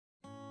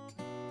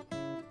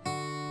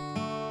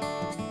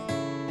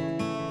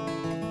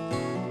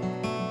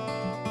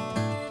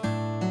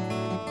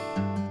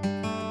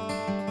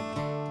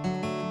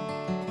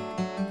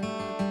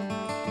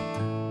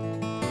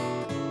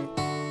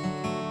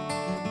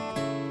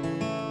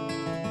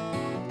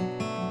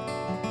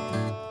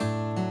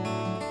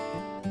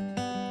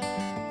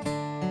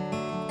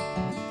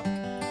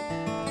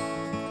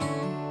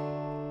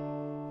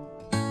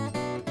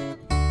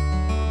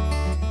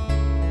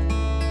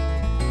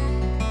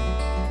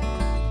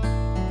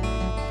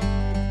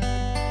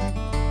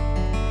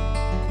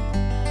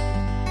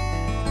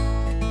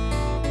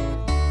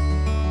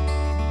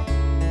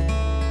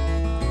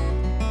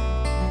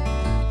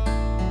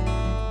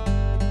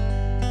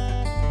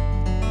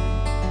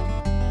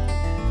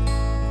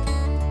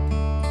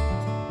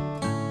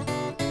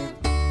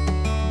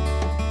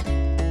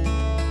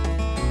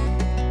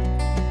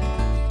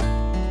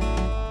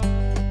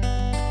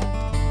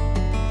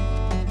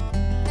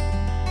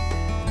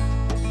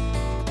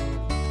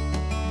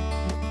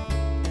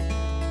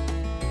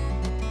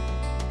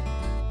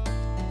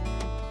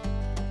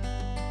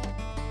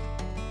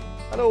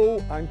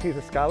Hello, I'm Peter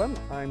Scallon.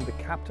 I'm the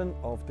captain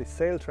of the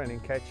sail training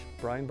ketch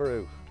Brian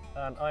Boru.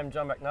 And I'm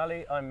John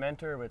McNally. I'm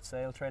mentor with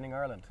Sail Training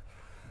Ireland.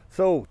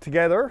 So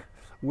together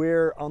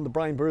we're on the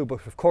Brian Boru,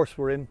 but of course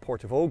we're in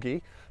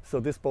Portavogie. So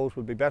this boat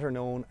will be better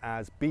known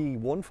as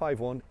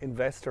B151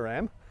 Investor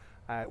M,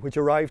 which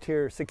arrived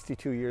here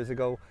 62 years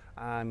ago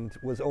and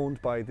was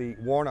owned by the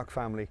Warnock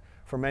family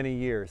for many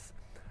years.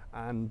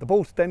 And the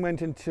boat then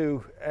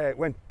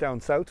went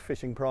down south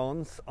fishing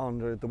prawns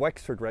under the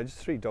Wexford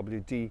Registry,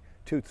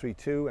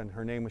 WD232, and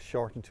her name was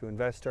shortened to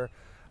Investor.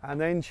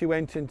 And then she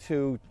went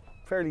into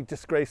fairly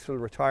disgraceful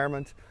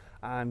retirement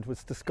and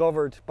was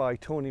discovered by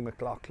Tony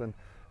McLaughlin,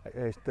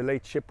 the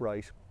late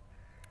shipwright,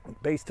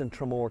 based in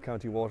Tramore,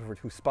 County Waterford,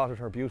 who spotted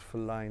her beautiful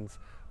lines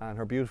and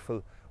her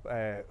beautiful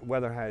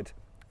weatherhead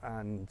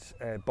and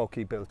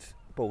Bucky built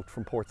boat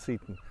from Port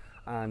Seton.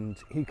 And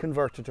he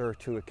converted her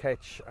to a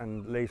ketch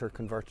and later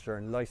converted her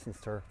and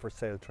licensed her for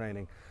sail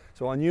training.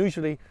 So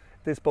unusually,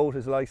 this boat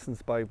is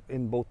licensed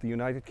in both the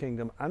United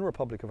Kingdom and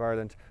Republic of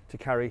Ireland to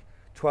carry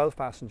 12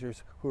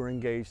 passengers who are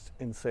engaged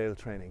in sail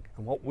training.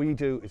 And what we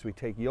do is we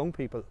take young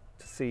people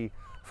to sea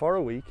for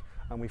a week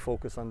and we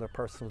focus on their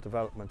personal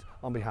development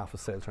on behalf of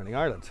Sail Training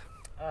Ireland.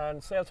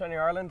 And Sail Training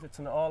Ireland, it's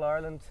an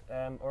all-Ireland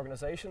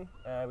organisation.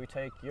 We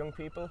take young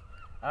people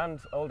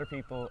and older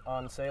people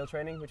on sail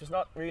training, which is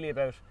not really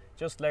about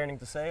just learning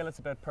to sail. It's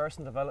about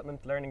personal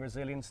development, learning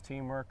resilience,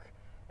 teamwork,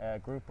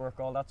 group work,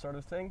 all that sort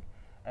of thing.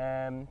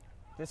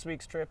 This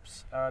week's trip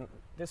and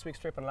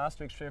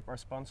last week's trip are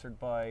sponsored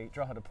by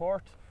Drogheda de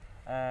Port,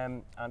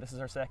 and this is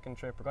our second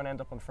trip. We're going to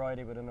end up on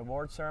Friday with an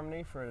award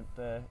ceremony for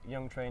the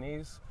young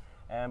trainees,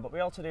 but we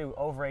also do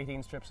over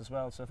 18s trips as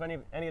well. So if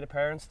any of the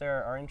parents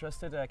there are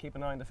interested, keep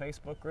an eye on the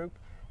Facebook group,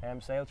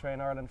 Sail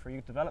Train Ireland for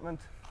Youth Development,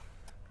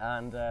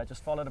 and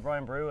just follow the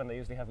Brian Boru and they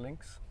usually have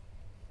links.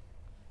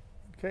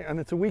 Okay,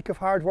 and it's a week of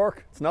hard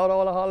work. It's not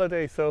all a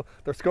holiday, so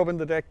they're scrubbing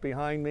the deck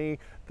behind me.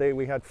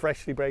 We had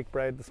freshly baked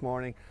bread this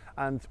morning,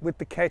 and with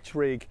the ketch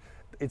rig,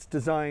 it's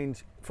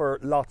designed for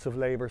lots of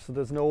labour, so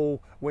there's no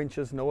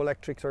winches, no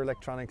electrics or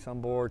electronics on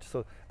board,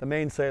 so the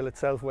mainsail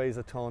itself weighs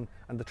a ton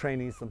and the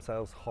trainees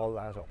themselves haul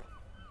that up.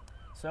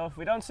 So if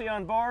we don't see you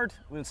on board,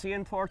 we'll see you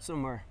in port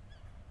somewhere.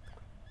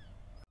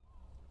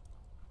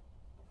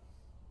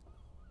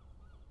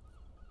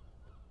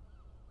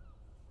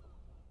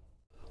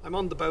 I'm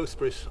on the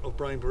bowsprit of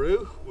Brian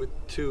Boru with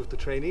two of the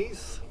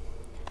trainees.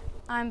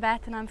 I'm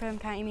Beth and I'm from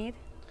County Meath.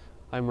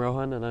 I'm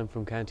Rohan and I'm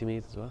from County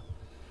Meath as well.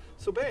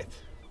 So Beth,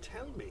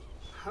 tell me,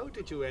 how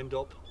did you end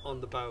up on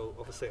the bow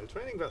of a sail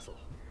training vessel?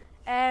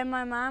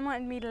 My mum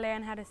wanted me to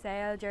learn how to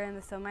sail during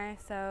the summer,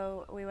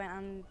 so we went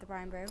on the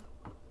Brian Boru.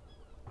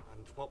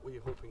 And what were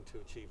you hoping to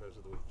achieve out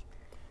of the week?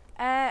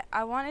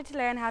 I wanted to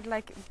learn how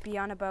to be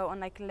on a boat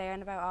and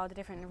learn about all the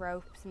different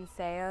ropes and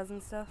sails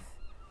and stuff,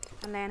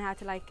 and learn how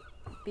to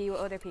be with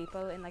other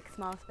people in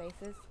small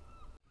spaces.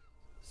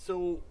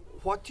 So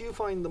what do you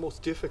find the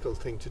most difficult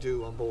thing to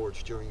do on board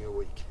during your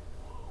week?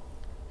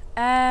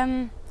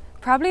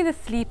 Probably the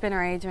sleeping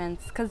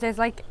arrangements, because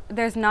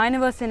there's 9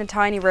 of us in a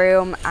tiny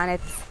room and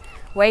it's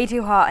way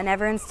too hot and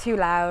everyone's too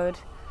loud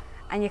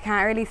and you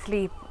can't really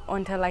sleep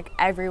until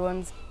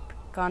everyone's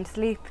gone to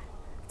sleep,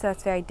 so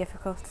it's very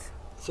difficult.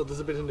 So there's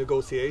a bit of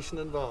negotiation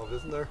involved,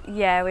 isn't there?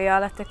 Yeah, we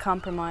all have to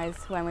compromise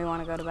when we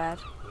want to go to bed.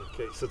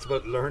 Okay, so it's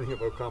about learning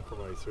about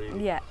compromise,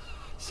 really. Yeah.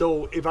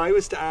 So if I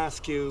was to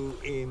ask you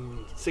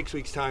in 6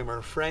 weeks' time, or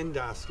a friend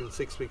asked you in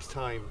 6 weeks'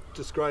 time,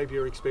 describe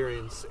your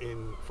experience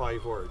in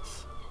 5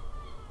 words.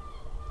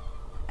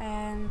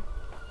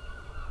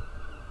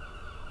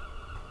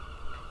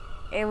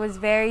 It was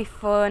very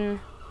fun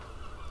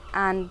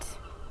and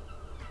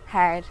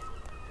hard.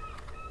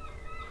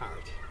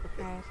 Hard.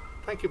 Okay. Hard.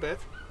 Thank you,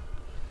 Beth.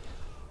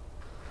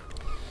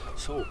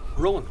 So,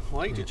 Rowan,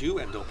 why did you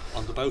end up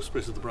on the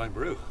bowsprit of the Brian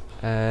Boru?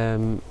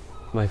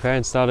 My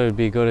parents thought it would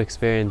be a good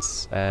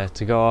experience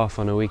to go off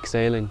on a week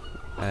sailing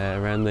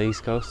around the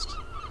East Coast,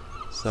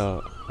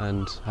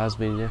 and has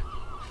been, yeah.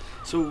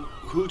 So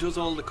who does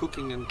all the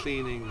cooking and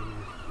cleaning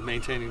and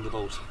maintaining the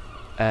boat?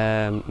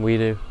 We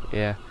do,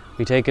 yeah.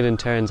 We take it in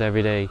turns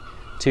every day.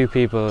 2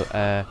 people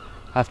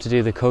have to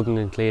do the cooking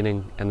and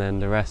cleaning, and then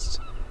the rest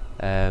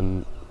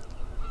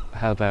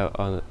help out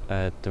on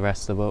the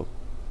rest of the boat.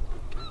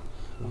 Okay.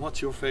 And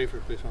what's your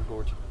favourite bit on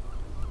board?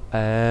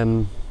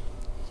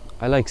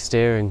 I like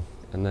steering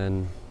and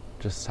then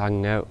just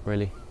hanging out,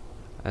 really,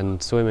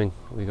 and swimming.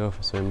 We go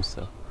for swims,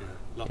 so. Yeah,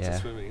 lots of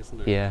swimming, isn't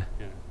there? Yeah.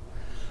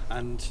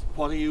 And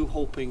what are you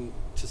hoping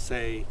to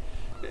say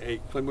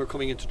when we're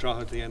coming into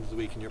Drogheda at the end of the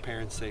week and your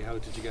parents say, how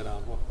did you get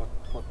on?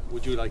 What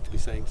would you like to be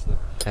saying to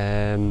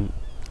them?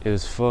 It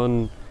was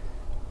fun,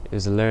 it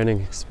was a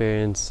learning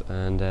experience,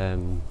 and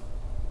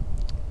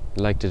I'd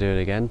like to do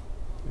it again,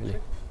 really.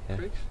 Okay. Yeah.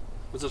 Great.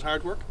 Was it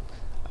hard work?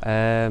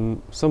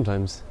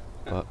 Sometimes,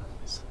 but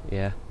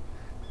yeah,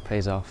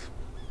 pays off.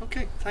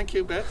 Okay, thank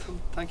you, Beth, and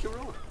thank you,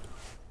 Rowan.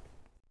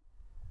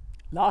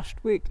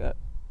 Last week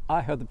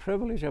I had the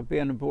privilege of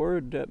being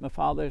aboard my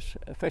father's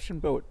fishing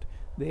boat,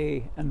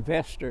 the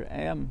Investor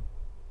M.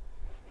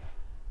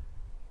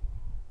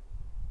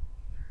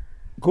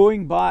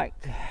 Going back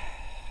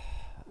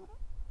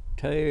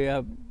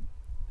to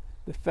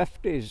the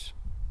 50s,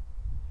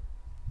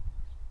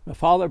 my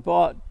father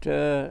bought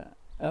a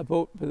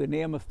boat by the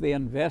name of the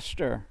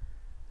Investor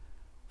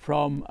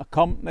from a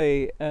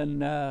company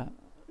in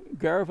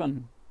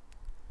Girvan.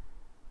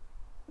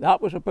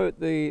 That was about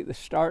the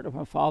start of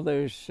my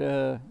father's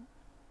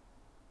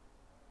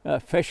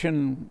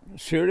fishing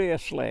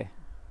seriously.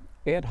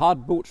 He had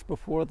had boats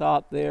before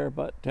that there,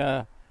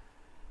 but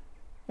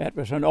it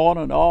was an on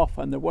and off,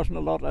 and there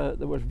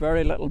was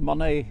very little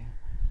money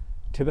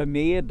to be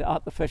made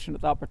at the fishing at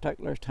that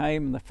particular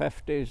time in the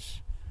 50s,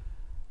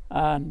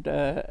 and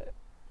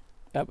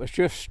it was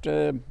just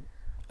a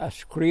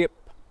scrape.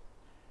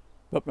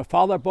 But my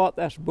father bought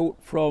this boat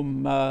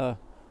from the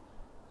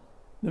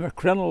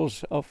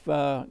McCrinnells of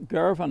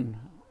Girvan.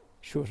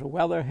 She was a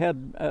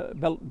weatherhead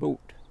built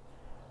boat,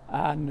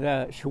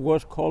 and she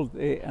was called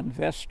the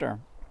Investor.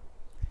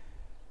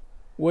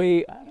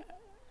 We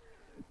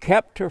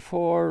kept her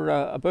for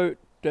about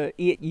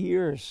 8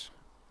 years,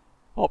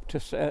 up to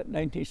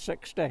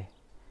 1960,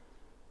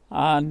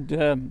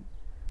 and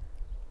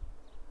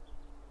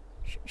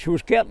she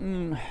was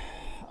getting,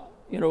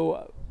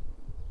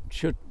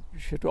 she'd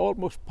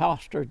almost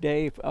passed her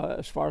day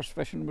as far as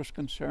fishing was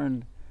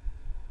concerned.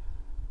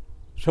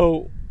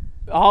 So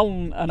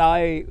Alan and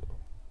I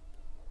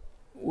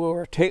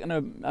were taking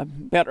a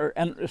better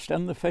interest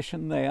in the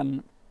fishing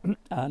then,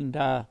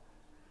 and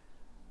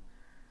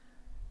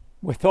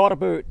we thought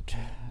about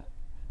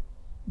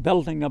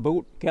building a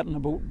boat, getting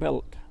a boat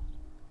built.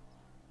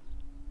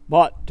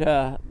 But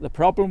the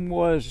problem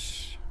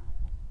was,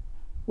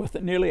 with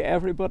nearly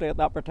everybody at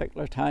that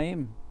particular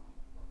time,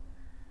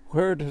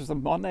 where does the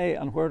money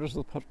and where does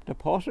the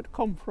deposit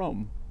come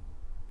from?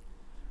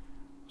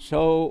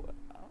 So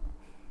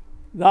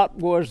that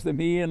was the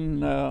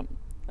main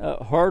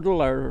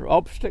hurdle or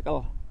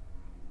obstacle.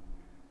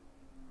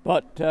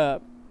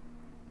 But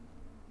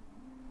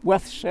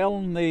with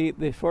selling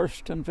the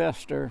first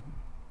Investor,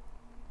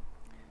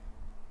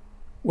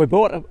 we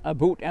bought a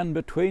boat in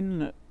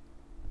between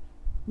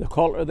the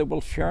Calder, the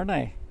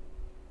Wilsherney,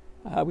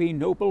 a wee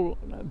Noble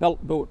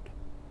built boat,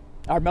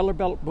 our Miller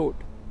built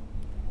boat.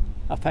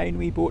 A fine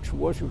wee boat she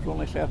was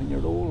only 7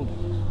 years old.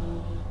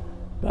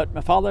 But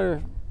my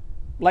father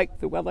liked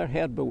the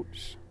weatherhead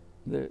boats,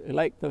 he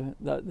liked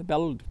the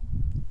build.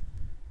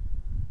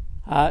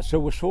 So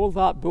we sold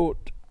that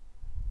boat,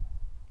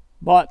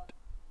 but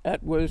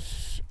it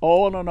was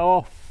on and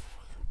off.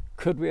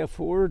 Could we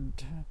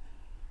afford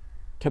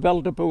to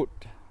build a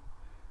boat?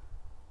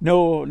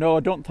 No, I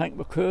don't think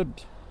we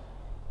could.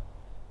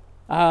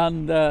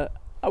 And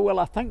well,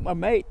 I think we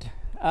might.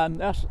 And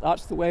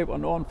that's the way it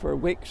went on for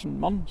weeks and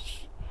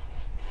months.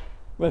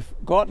 We've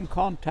got in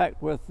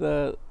contact with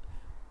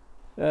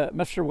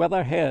Mr.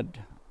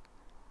 Weatherhead,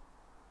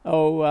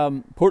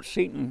 Port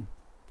Seton,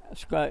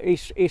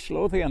 East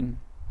Lothian,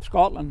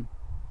 Scotland,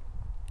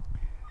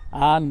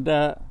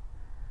 and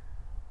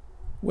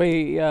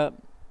we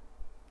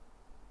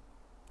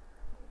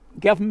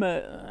give him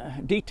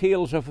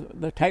details of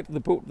the type of the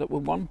boat that we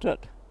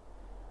wanted.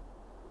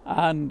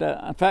 And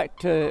in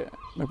fact,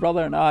 my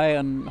brother and I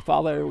and my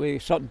father, we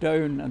sat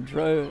down and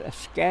drew a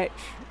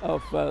sketch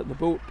of the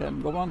boat,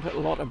 and we wanted a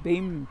lot of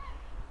beam,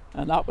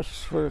 and that was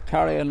for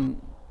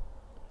carrying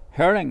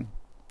herring.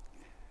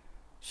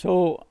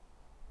 So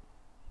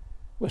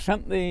we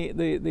sent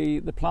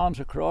the plans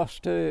across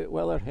to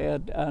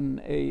Weatherhead, and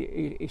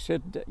he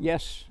said,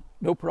 yes,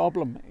 no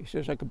problem. He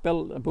says, I could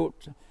build a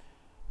boat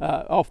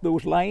off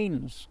those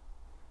lines.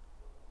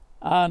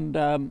 And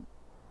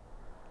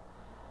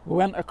we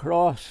went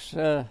across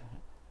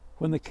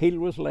when the keel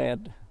was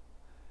laid,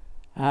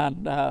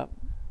 and it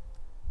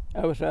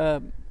was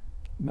a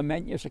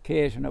momentous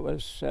occasion. It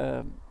was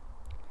there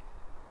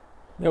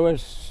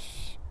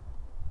was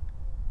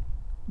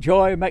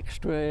joy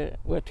mixed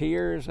with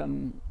tears,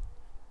 and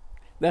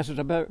this is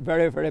a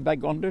very, very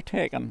big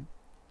undertaking.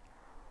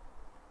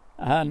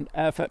 And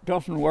if it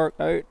doesn't work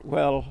out,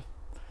 well,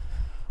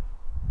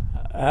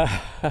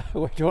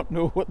 we don't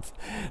know what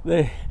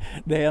the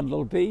end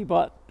will be,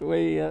 but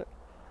we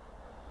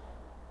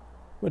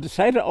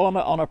decided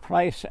on a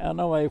price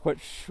anyway,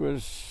 which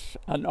was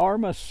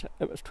enormous.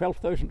 It was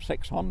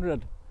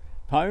 £12,600,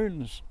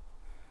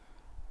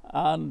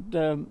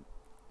 and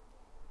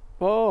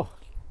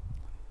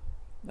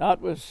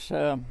that was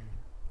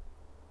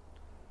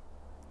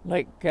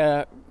like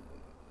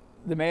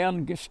the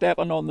man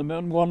stepping on the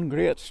moon. One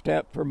great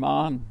step for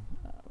man.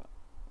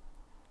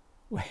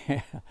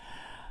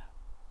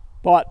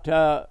 But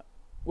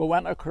we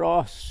went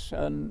across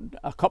and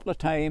a couple of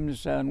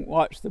times and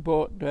watched the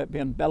boat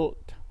being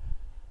built,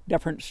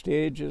 different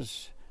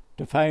stages,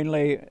 to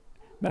finally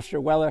Mr.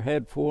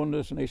 Weatherhead phoned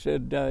us and he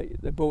said,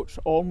 the boat's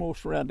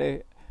almost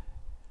ready.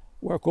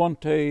 We're going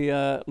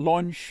to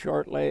launch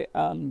shortly,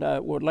 and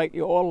we'd like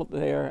you all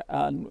there,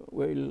 and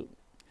we'll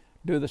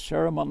do the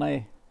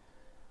ceremony,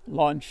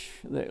 launch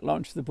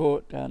the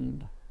boat.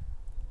 And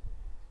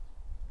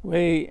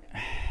my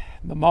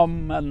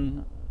mum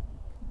and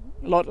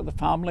a lot of the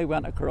family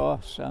went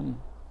across, and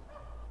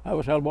It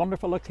was a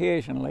wonderful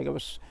occasion. Like it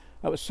was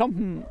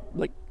something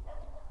like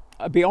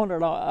beyond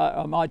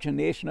our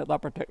imagination at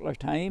that particular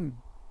time.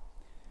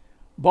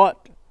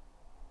 But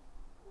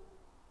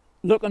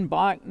looking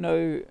back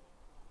now,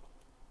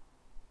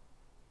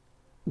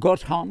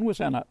 God's hand was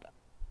in it,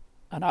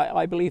 and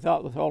I believe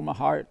that with all my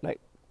heart. Like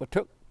we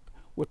took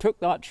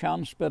that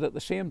chance, but at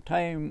the same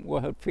time we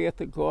had faith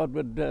that God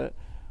would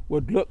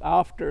look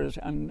after us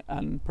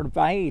and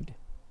provide,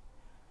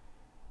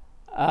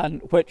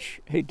 and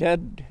which He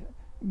did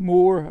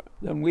more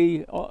than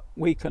we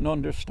can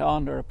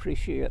understand or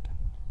appreciate.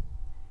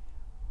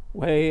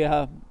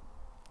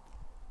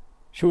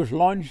 She was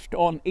launched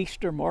on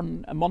Easter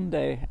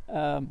Monday,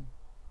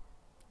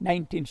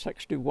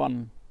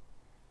 1961,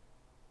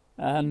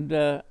 and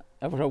it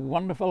was a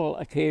wonderful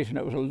occasion.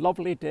 It was a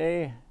lovely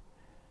day.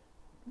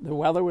 The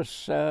weather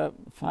was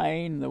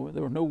fine. There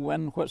was no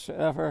wind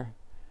whatsoever,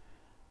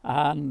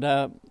 and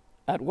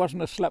it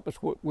wasn't a slip as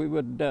what we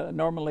would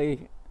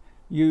normally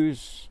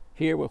use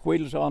here with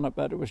wheels on it,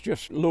 but it was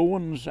just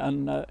loans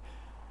and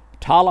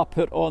tala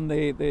put on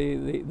the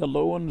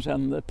loans,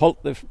 and they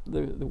pulled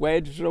the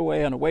wedges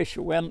away, and away she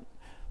went.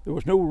 There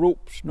was no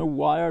ropes, no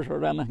wires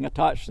or anything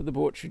attached to the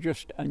boat. She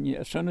just,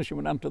 as soon as you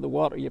went into the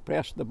water, you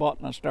pressed the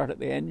button and started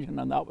the engine,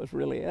 and that was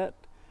really it.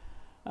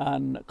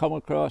 And come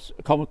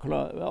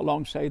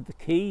alongside the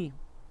quay.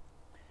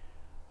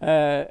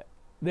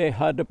 They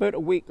had about a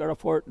week or a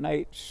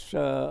fortnight's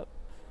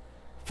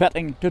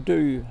fitting to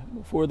do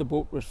before the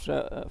boat was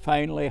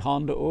finally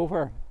handed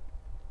over.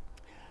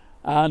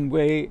 And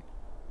we,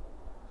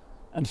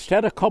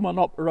 instead of coming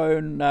up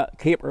around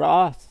Cape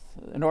Wrath,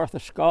 the north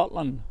of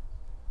Scotland,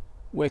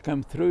 we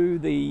came through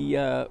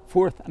the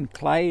Forth and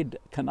Clyde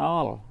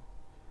Canal.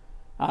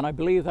 And I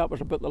believe that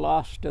was about the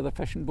last of the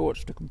fishing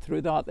boats to come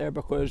through that there,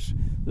 because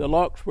the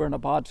locks were in a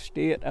bad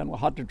state, and we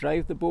had to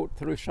drive the boat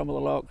through some of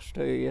the locks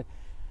to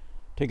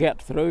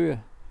get through.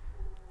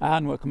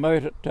 And we come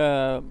out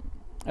at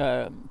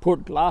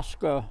Port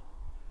Glasgow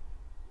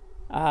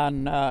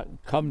and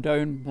come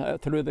down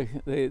through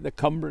the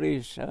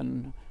Cumbries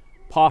and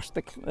past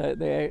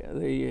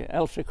the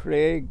Elsa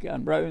Craig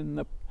and round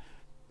the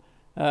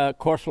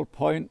Corsall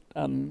Point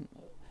and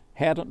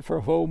heading for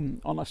home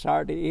on a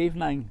Saturday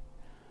evening.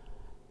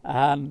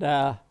 And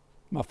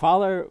my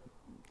father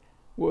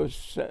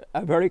was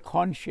a very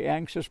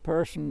conscientious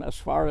person as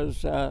far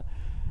as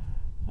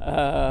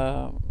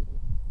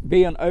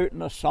being out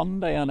on a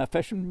Sunday on a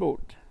fishing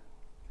boat.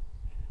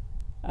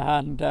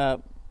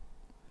 And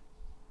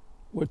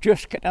we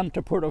just got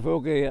into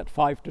Portavogie at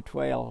 5 to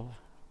 12.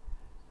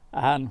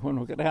 And when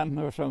we got in,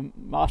 there was a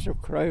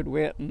massive crowd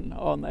waiting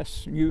on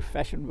this new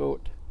fishing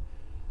boat.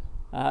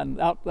 And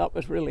that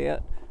was really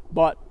it.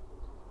 But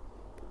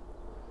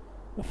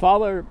my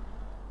father,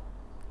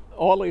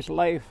 all his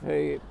life,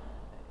 it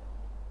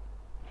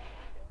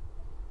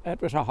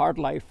was a hard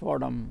life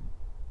for him.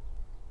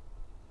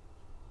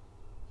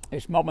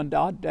 His mum and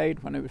dad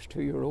died when he was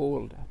 2 years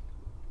old.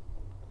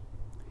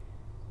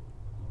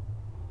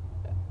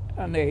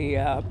 And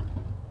it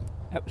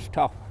was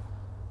tough.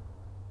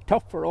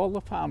 Tough for all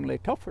the family,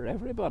 tough for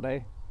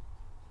everybody.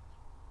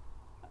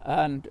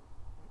 And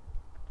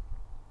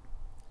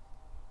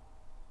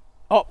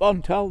up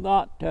until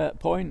that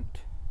point,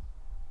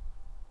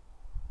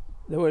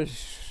 it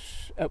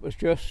was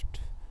just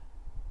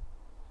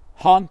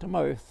hand to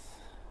mouth,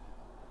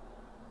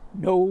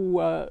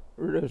 no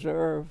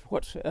reserve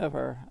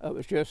whatsoever. It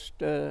was just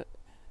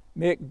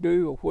make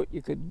do of what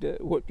you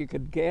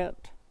could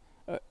get,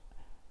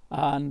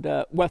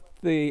 and with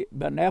the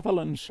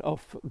benevolence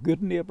of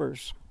good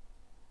neighbours,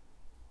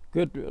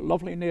 good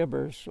lovely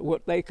neighbours,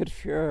 what they could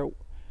share,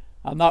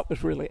 and that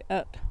was really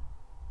it.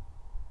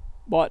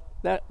 But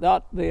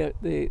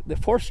the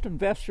first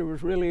investor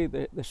was really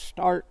the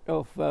start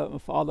of my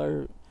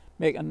father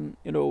making,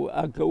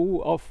 a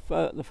go of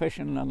the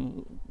fishing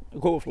and a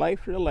go of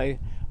life, really.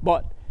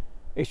 But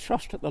he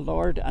trusted the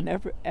Lord, and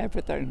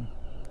everything,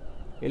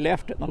 he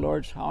left it in the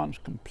Lord's hands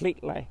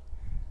completely.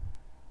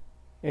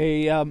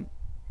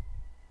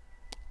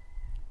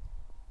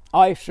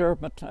 I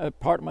served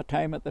part of my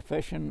time at the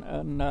fishing,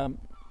 and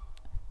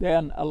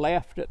then I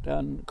left it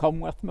and come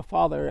with my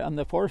father, and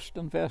the first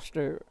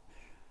investor,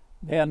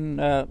 then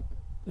the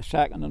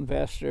second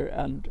investor,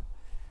 and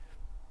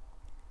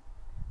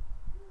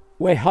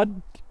we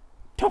had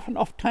tough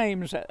enough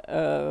times.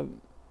 There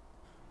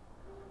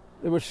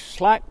was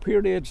slack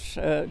periods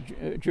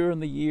during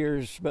the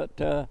years,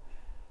 but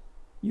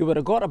you would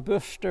have got a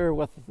booster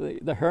with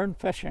the hern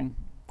fishing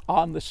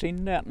and the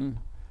seine netting,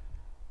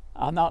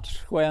 and that's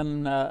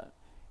when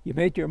you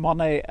made your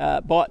money,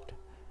 but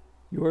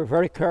you were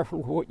very careful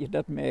with what you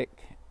did make.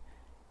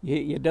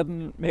 You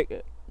didn't make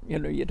it.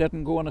 You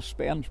didn't go on a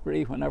spend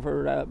spree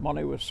whenever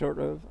money was sort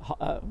of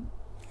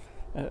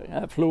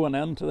flowing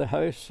into the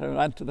house or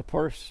into the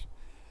purse.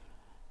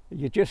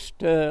 You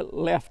just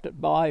left it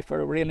by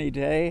for a rainy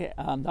day,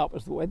 and that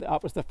was the way.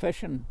 That was the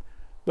fishing.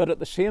 But at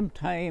the same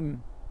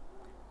time,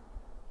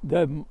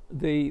 the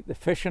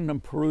fishing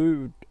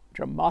improved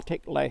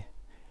dramatically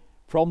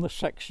from the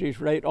 60s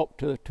right up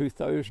to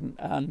 2000,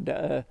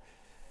 and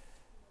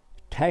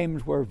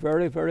times were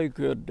very, very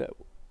good.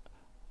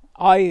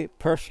 I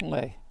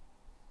personally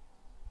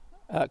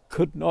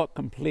could not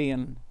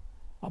complain.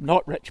 I'm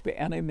not rich by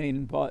any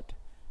means, but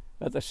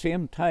at the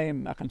same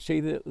time I can see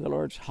the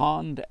Lord's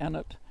hand in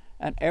it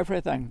and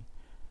everything,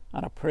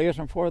 and I praise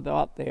Him for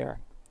that there.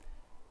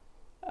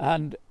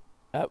 And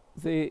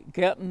the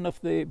getting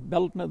of the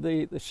building of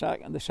the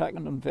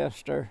second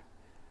investor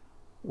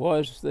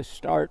was the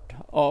start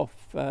of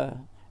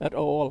it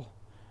all.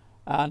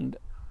 And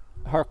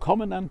her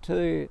coming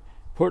into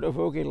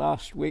Portavogie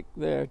last week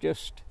there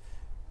just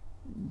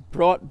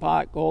brought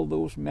back all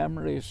those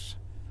memories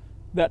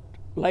that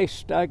lay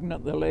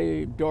stagnant, they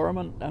lay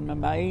dormant in my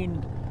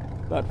mind.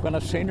 But when I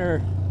seen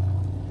her,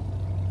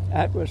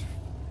 it was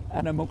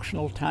an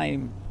emotional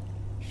time.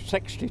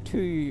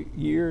 62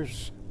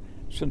 years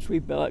since we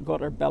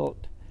got her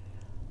built,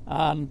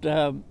 and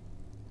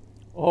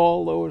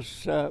all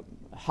those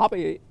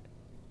happy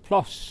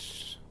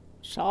plus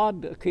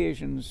sad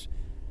occasions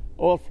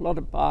all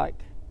flooded back.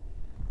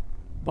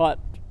 But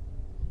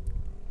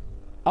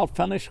I'll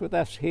finish with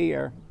this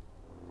here.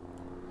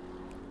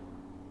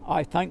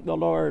 I thank the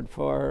Lord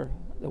for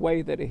the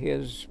way that He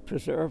has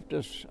preserved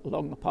us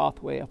along the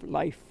pathway of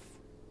life.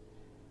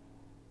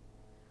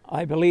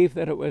 I believe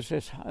that it was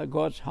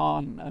God's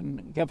hand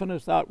and given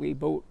us that wee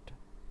boat.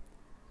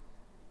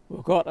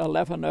 We got a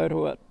living out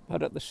of it,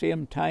 but at the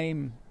same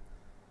time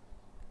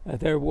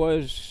there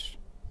was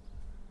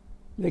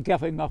the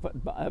giving of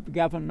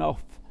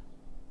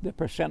the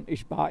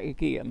percentage back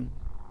again.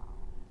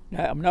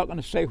 Now, I'm not going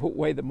to say what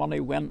way the money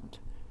went,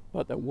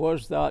 but there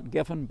was that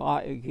giving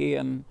back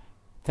again,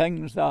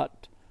 things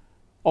that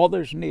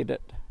others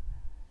needed.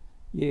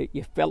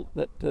 You felt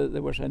that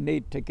there was a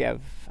need to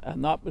give,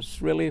 and that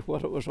was really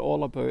what it was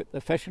all about.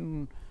 The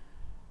fishing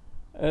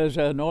is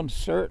an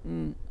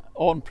uncertain,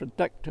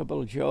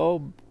 unpredictable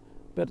job,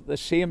 but at the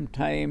same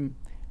time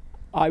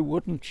I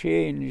wouldn't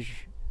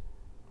change.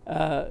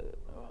 There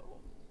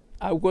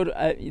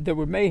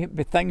may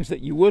be things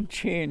that you would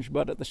change,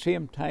 but at the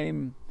same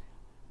time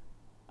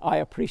I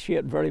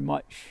appreciate very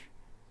much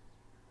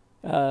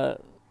the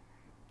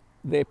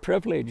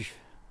privilege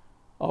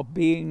of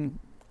being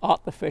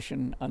at the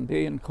fishing and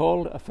being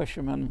called a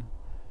fisherman,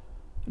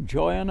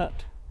 enjoying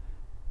it,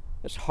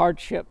 its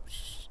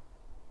hardships,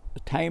 the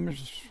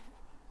times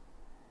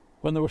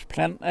when there was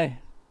plenty,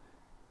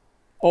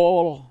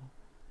 all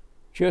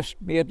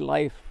just made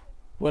life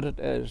what it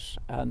is.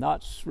 And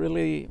that's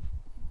really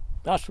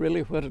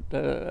what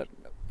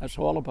it's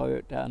all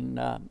about. And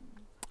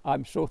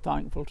I'm so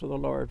thankful to the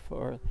Lord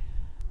for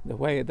the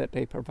way that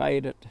He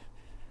provided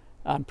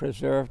and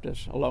preserved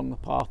us along the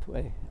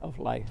pathway of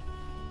life.